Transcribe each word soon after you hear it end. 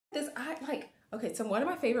Okay, so one of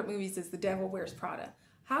my favorite movies is The Devil Wears Prada.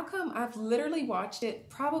 How come I've literally watched it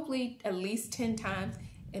probably at least 10 times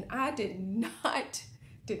and I did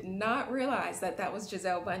not realize that that was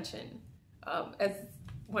Gisele Bundchen, as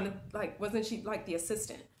one of, wasn't she like the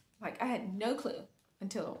assistant? Like, I had no clue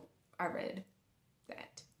until I read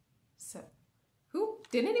that. So,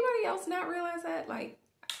 did anybody else not realize that? Like,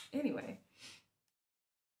 anyway.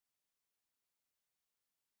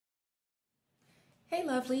 Hey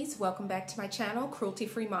lovelies, welcome back to my channel,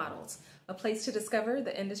 Cruelty-Free Models, a place to discover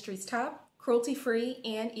the industry's top cruelty-free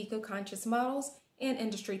and eco-conscious models and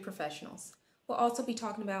industry professionals. We'll also be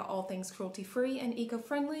talking about all things cruelty-free and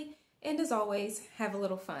eco-friendly, and as always, have a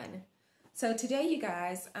little fun. So today, you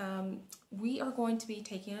guys, we are going to be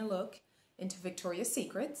taking a look into Victoria's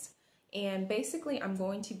Secrets, and basically I'm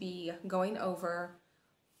going to be going over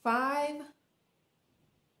 5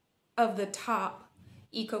 of the top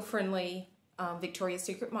eco-friendly Victoria's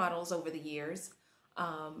Secret models over the years.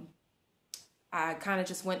 I kind of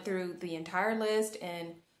just went through the entire list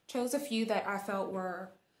and chose a few that I felt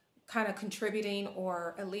were kind of contributing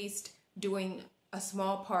or at least doing a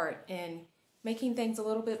small part in making things a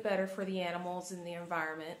little bit better for the animals and the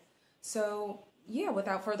environment. So yeah,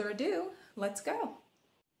 without further ado, let's go.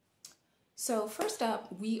 So first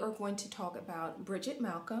up, we are going to talk about Bridget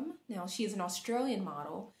Malcolm. Now, she is an Australian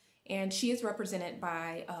model, and she is represented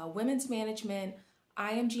by Women's Management,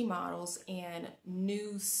 IMG Models, and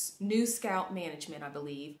New Scout Management, I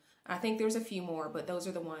believe. I think there's a few more, but those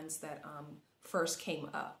are the ones that first came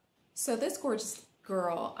up. So this gorgeous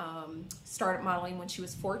girl started modeling when she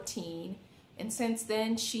was 14, and since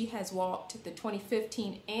then she has walked the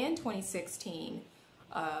 2015 and 2016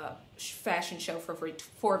 fashion show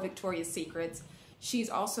for Victoria's Secrets. She's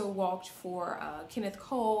also walked for Kenneth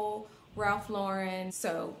Cole, Ralph Lauren,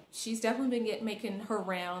 so she's definitely been making her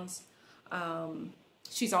rounds.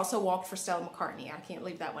 She's also walked for Stella McCartney. I can't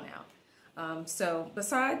leave that one out. So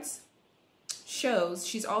besides shows,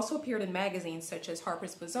 she's also appeared in magazines such as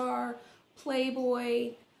Harper's Bazaar,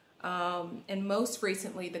 Playboy, and most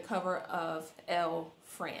recently the cover of Elle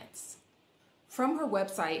France. From her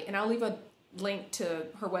website, and I'll leave a link to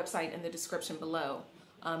her website in the description below,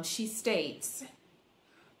 she states,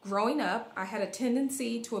 "Growing up, I had a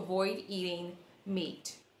tendency to avoid eating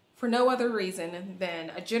meat for no other reason than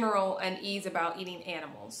a general unease about eating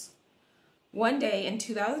animals. One day in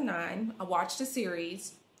 2009, I watched a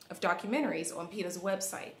series of documentaries on PETA's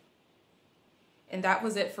website, and that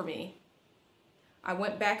was it for me. I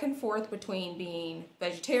went back and forth between being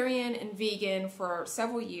vegetarian and vegan for a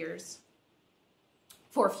few years,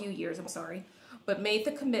 but made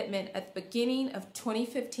the commitment at the beginning of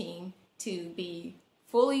 2015 to be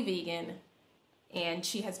fully vegan, and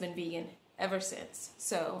she has been vegan ever since.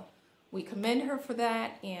 So we commend her for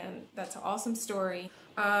that, and that's an awesome story.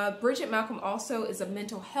 Bridget Malcolm also is a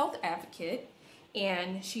mental health advocate,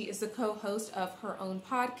 and she is the co-host of her own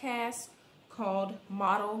podcast called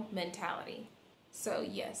Model Mentality. So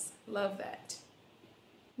yes, love that.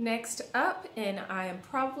 Next up, and I am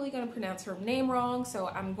probably going to pronounce her name wrong, so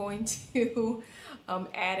I'm going to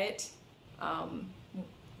add it.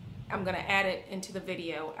 I'm going to add it into the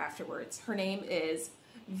video afterwards. Her name is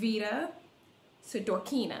Vida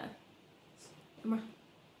Sidorkina. I'm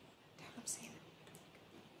saying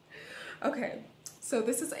it. Okay, so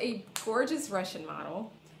this is a gorgeous Russian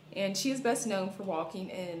model, and she is best known for walking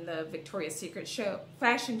in the Victoria's Secret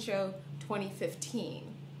fashion show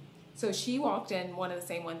 2015. So she walked in one of the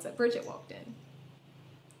same ones that Bridget walked in.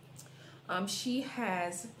 She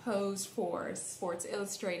has posed for Sports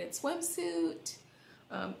Illustrated swimsuit,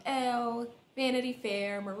 Elle, Vanity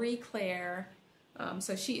Fair, Marie Claire.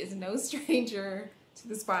 So she is no stranger to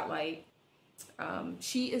the spotlight.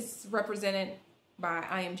 She is represented by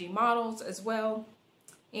IMG Models as well,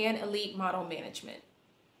 and Elite Model Management.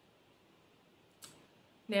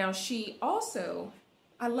 Now she also,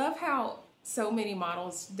 I love how so many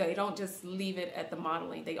models, they don't just leave it at the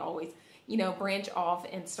modeling. They always, branch off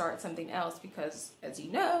and start something else because, as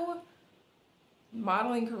you know,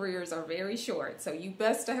 modeling careers are very short. So you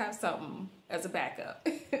best to have something as a backup.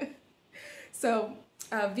 So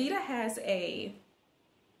Vida has a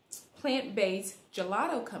plant-based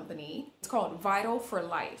gelato company. It's called Vital for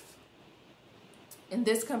Life. And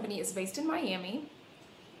this company is based in Miami.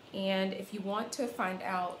 And if you want to find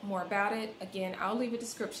out more about it, again, I'll leave a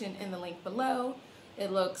description in the link below.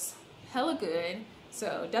 It looks hella good,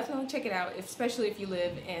 so definitely check it out, especially if you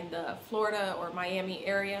live in the Florida or Miami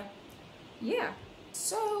area. Yeah.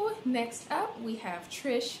 So next up, we have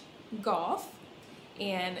Trish Goff,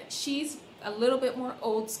 and she's a little bit more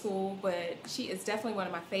old school, but she is definitely one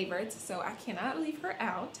of my favorites, so I cannot leave her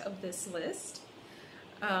out of this list.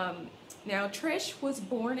 Now, Trish was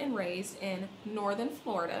born and raised in northern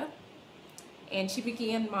Florida, and she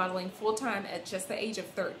began modeling full-time at just the age of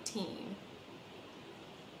 13.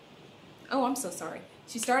 Oh, I'm so sorry.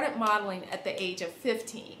 She started modeling at the age of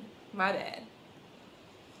 15. My bad.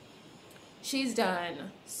 She's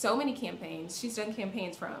done so many campaigns. She's done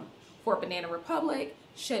campaigns for Banana Republic,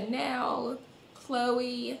 Chanel,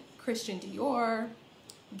 Chloe, Christian Dior,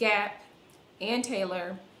 Gap, Ann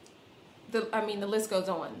Taylor. The list goes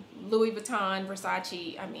on. Louis Vuitton,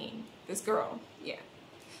 Versace. I mean, this girl, yeah.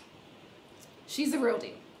 She's the real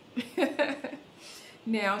deal.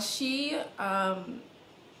 Now, she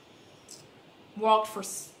walked for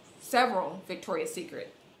several Victoria's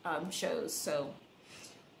Secret shows, so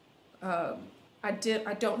I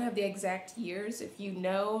don't have the exact years. If you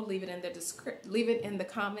know, leave it in the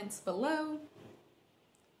comments below.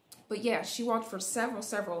 But yeah, she walked for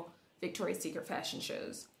several Victoria's Secret fashion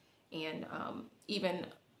shows, and even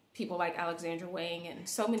people like Alexandra Wang and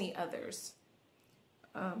so many others.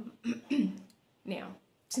 Now,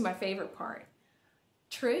 to my favorite part,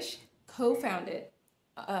 Trish co-founded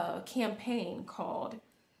a campaign called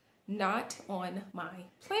Not on My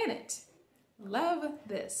Planet. Love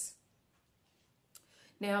this.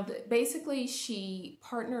 Now, basically, she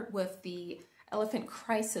partnered with the Elephant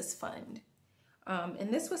Crisis Fund.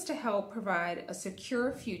 And this was to help provide a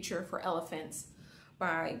secure future for elephants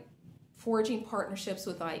by forging partnerships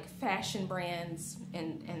with like fashion brands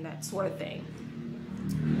and that sort of thing.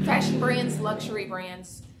 Fashion brands, luxury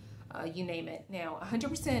brands, you name it. Now,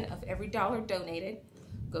 100% of every dollar donated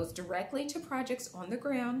goes directly to projects on the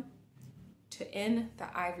ground to end the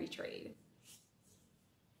ivory trade.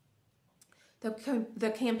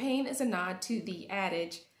 The campaign is a nod to the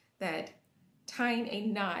adage that tying a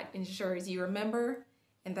knot ensures you remember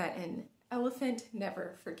and that an elephant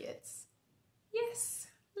never forgets. Yes,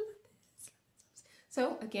 love this.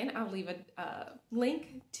 So again, I'll leave a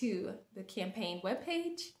link to the campaign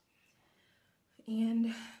webpage,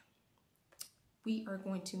 and we are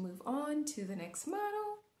going to move on to the next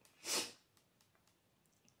model,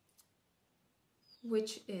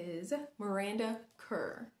 which is Miranda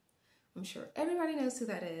Kerr. I'm sure everybody knows who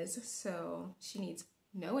that is, so she needs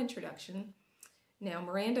no introduction. Now,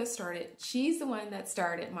 Miranda she's the one that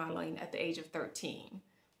started modeling at the age of 13,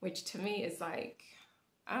 which to me is like,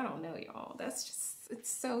 I don't know, y'all. That's just,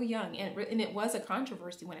 it's so young. And it was a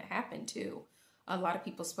controversy when it happened, too. A lot of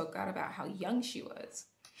people spoke out about how young she was.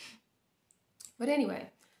 But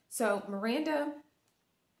anyway, so Miranda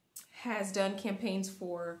has done campaigns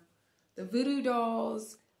for the Voodoo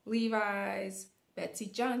Dolls, Levi's, Betsy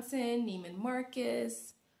Johnson, Neiman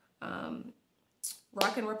Marcus,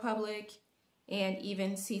 Rockin' Republic, and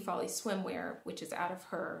even Sea Folly Swimwear, which is out of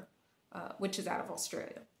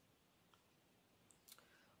Australia.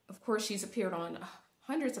 Of course, she's appeared on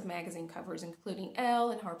hundreds of magazine covers, including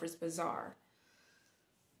Elle and Harper's Bazaar.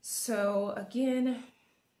 So again,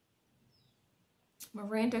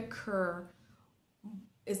 Miranda Kerr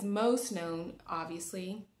is most known,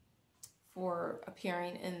 obviously, for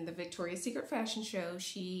appearing in the Victoria's Secret fashion show.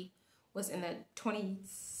 She was in the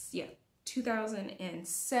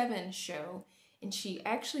 2007 show, and she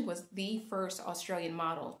actually was the first Australian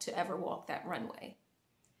model to ever walk that runway.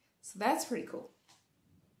 So that's pretty cool.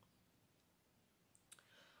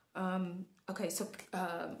 Okay, so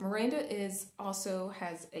Miranda also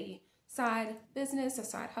has a side business, a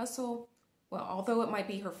side hustle. Well, although it might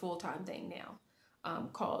be her full-time thing now,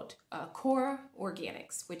 called Cora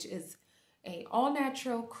Organics, which is a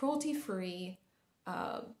all-natural, cruelty-free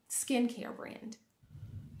skincare brand.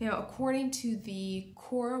 Now, according to the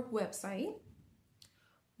Cora website,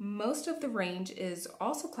 most of the range is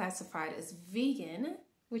also classified as vegan,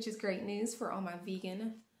 which is great news for all my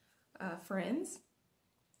vegan friends.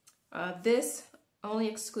 This only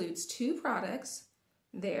excludes two products.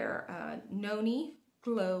 They're Noni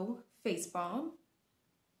Glow Face Balm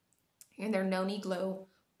and their Noni Glow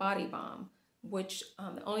Body Balm, which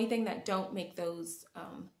the only thing that don't make those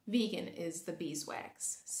vegan is the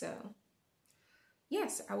beeswax. So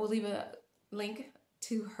yes, I will leave a link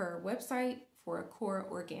to her website for Cora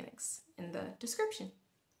Organics in the description.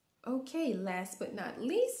 Okay, last but not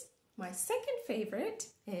least, my second favorite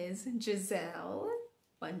is Gisele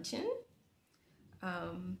Bündchen.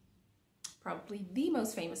 Probably the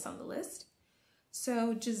most famous on the list.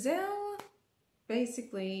 So Gisele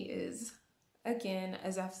basically is, again,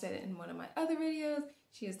 as I've said in one of my other videos,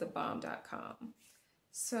 she is the bomb.com.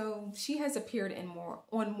 So she has appeared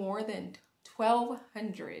on more than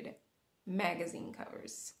 1,200 magazine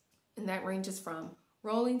covers. And that ranges from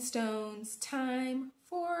Rolling Stones, Time,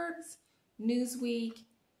 Forbes, Newsweek,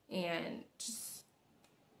 and just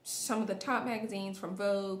some of the top magazines from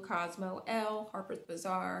Vogue, Cosmo, Elle, Harper's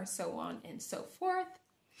Bazaar, so on and so forth.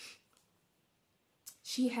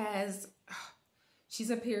 She's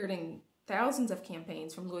appeared in thousands of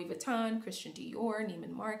campaigns from Louis Vuitton, Christian Dior,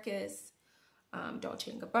 Neiman Marcus,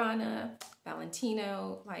 Dolce & Gabbana,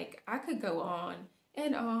 Valentino. Like, I could go on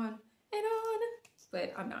and on and on,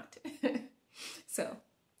 but I'm not. So,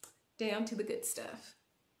 down to the good stuff.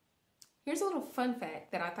 Here's a little fun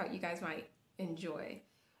fact that I thought you guys might enjoy.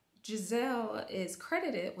 Giselle is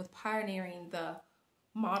credited with pioneering the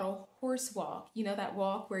model horse walk. You know that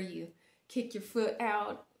walk where you kick your foot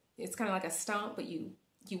out? It's kind of like a stomp, but you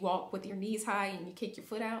walk with your knees high and you kick your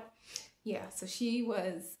foot out. Yeah, so she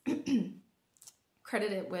was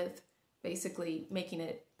credited with basically making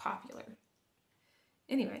it popular.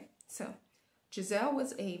 Anyway, so Giselle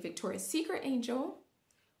was a Victoria's Secret angel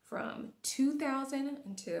from 2000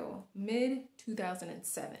 until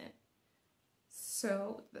mid-2007.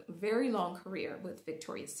 So, a very long career with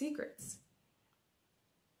Victoria's Secrets.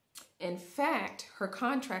 In fact, her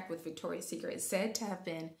contract with Victoria's Secret is said to have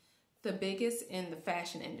been the biggest in the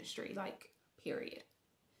fashion industry, like, period.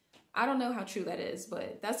 I don't know how true that is,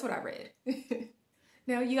 but that's what I read.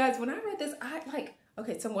 Now, you guys, when I read this,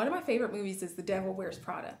 okay, so one of my favorite movies is The Devil Wears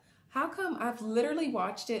Prada. How come I've literally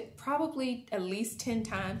watched it probably at least 10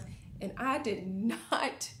 times, and I did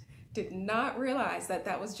not realize that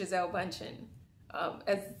that was Gisele Bündchen.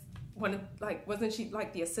 As one of, like, wasn't she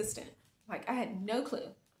like the assistant? Like, I had no clue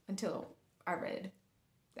until I read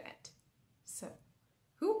that. So,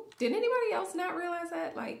 did anybody else not realize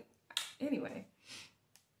that? Like, anyway.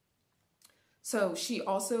 So she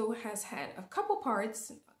also has had a couple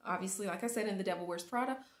parts, obviously, like I said, in The Devil Wears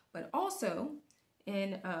Prada, but also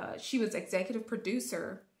in, she was executive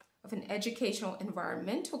producer of an educational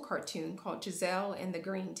environmental cartoon called Giselle and the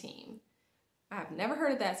Green Team. I've never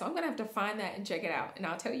heard of that, so I'm gonna have to find that and check it out, and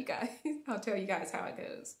I'll tell you guys how it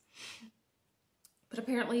goes. But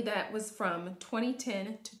apparently that was from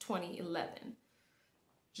 2010 to 2011.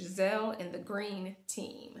 Giselle and the Green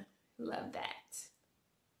Team. Love that.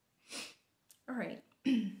 All right.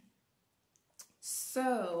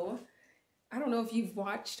 So, I don't know if you've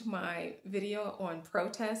watched my video on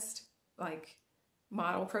protest, like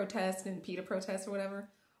model protest and PETA protest or whatever,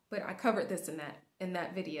 but I covered this in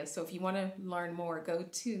that video. So if you want to learn more, go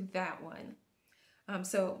to that one.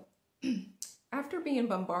 So after being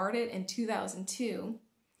bombarded in 2002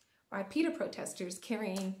 by PETA protesters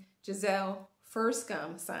carrying Giselle First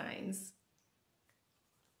Gum signs,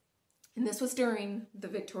 and this was during the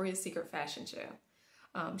Victoria's Secret fashion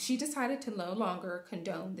show, she decided to no longer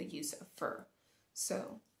condone the use of fur.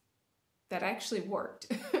 So that actually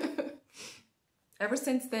worked. Ever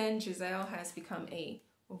since then, Giselle has become a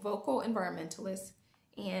vocal environmentalist,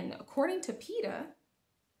 and according to PETA,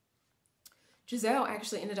 Giselle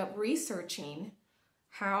actually ended up researching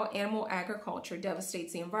how animal agriculture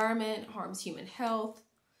devastates the environment, harms human health,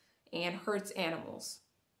 and hurts animals.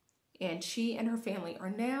 And she and her family are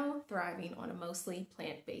now thriving on a mostly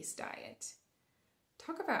plant-based diet.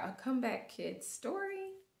 Talk about a comeback kid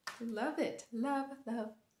story. Love it. Love, love,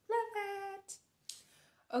 love that.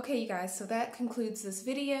 Okay, you guys, so that concludes this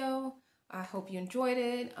video. I hope you enjoyed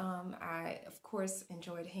it. I, of course,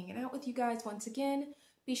 enjoyed hanging out with you guys once again.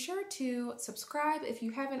 Be sure to subscribe if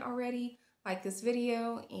you haven't already, like this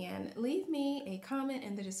video, and leave me a comment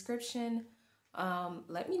in the description.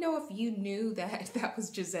 Let me know if you knew that that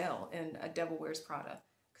was Giselle in A Devil Wears Prada,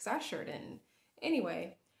 because I sure didn't.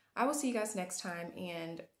 Anyway, I will see you guys next time,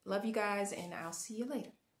 and love you guys, and I'll see you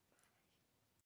later.